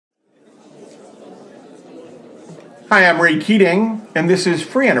Hi, I'm Ray Keating, and this is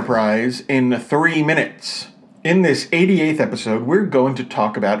Free Enterprise in 3 minutes. In this 88th episode, we're going to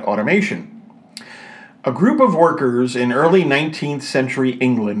talk about automation. A group of workers in early 19th century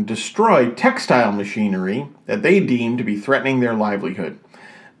England destroyed textile machinery that they deemed to be threatening their livelihood.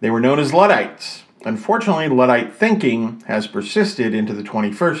 They were known as Luddites. Unfortunately, Luddite thinking has persisted into the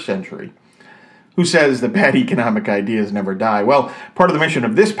 21st century. Who says that bad economic ideas never die? Well, part of the mission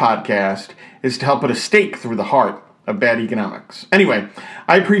of this podcast is to help put a stake through the heart of bad economics. Anyway,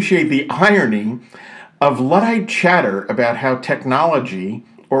 I appreciate the irony of Luddite chatter about how technology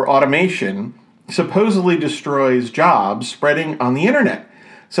or automation supposedly destroys jobs spreading on the internet,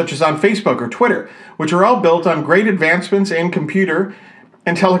 such as on Facebook or Twitter, which are all built on great advancements in computer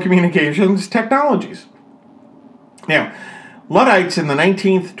and telecommunications technologies. Now, Luddites in the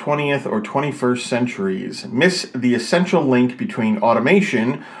 19th, 20th, or 21st centuries miss the essential link between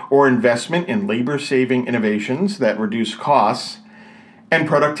automation or investment in labor-saving innovations that reduce costs and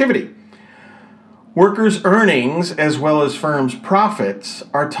productivity. Workers' earnings, as well as firms' profits,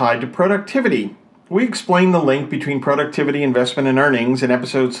 are tied to productivity. We explain the link between productivity, investment, and earnings in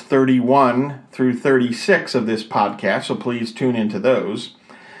episodes 31 through 36 of this podcast, so please tune into those.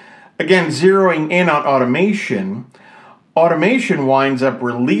 Again, zeroing in on automation winds up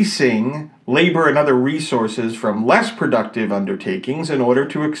releasing labor and other resources from less productive undertakings in order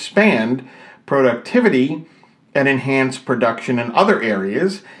to expand productivity and enhance production in other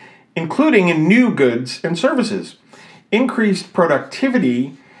areas, including in new goods and services. Increased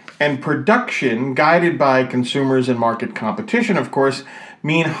productivity and production, guided by consumers and market competition, of course,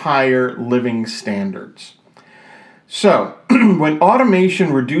 mean higher living standards. So, when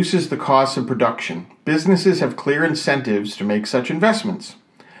automation reduces the cost of production, businesses have clear incentives to make such investments.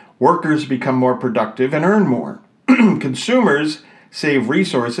 Workers become more productive and earn more. Consumers save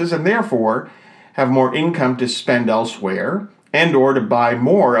resources and therefore have more income to spend elsewhere and or to buy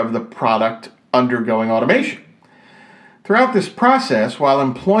more of the product undergoing automation. Throughout this process, while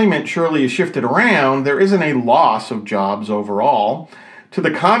employment surely is shifted around, there isn't a loss of jobs overall. To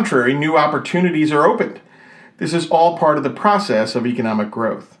the contrary, new opportunities are opened. This is all part of the process of economic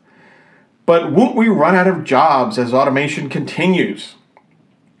growth. But won't we run out of jobs as automation continues?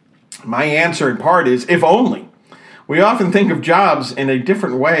 My answer in part is, if only. We often think of jobs in a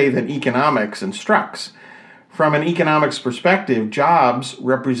different way than economics instructs. From an economics perspective, jobs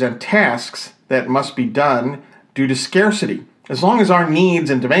represent tasks that must be done due to scarcity. As long as our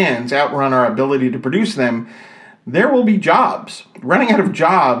needs and demands outrun our ability to produce them, there will be jobs. Running out of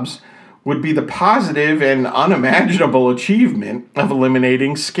jobs would be the positive and unimaginable achievement of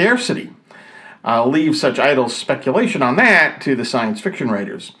eliminating scarcity. I'll leave such idle speculation on that to the science fiction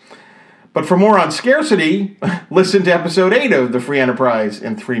writers. But for more on scarcity, listen to episode 8 of the Free Enterprise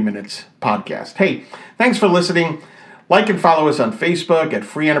in 3 Minutes podcast. Hey, thanks for listening. Like and follow us on Facebook at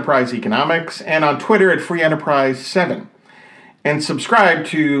Free Enterprise Economics and on Twitter at Free Enterprise 7. And subscribe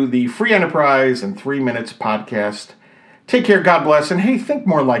to the Free Enterprise in 3 Minutes podcast. Take care, God bless, and hey, think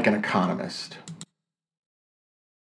more like an economist.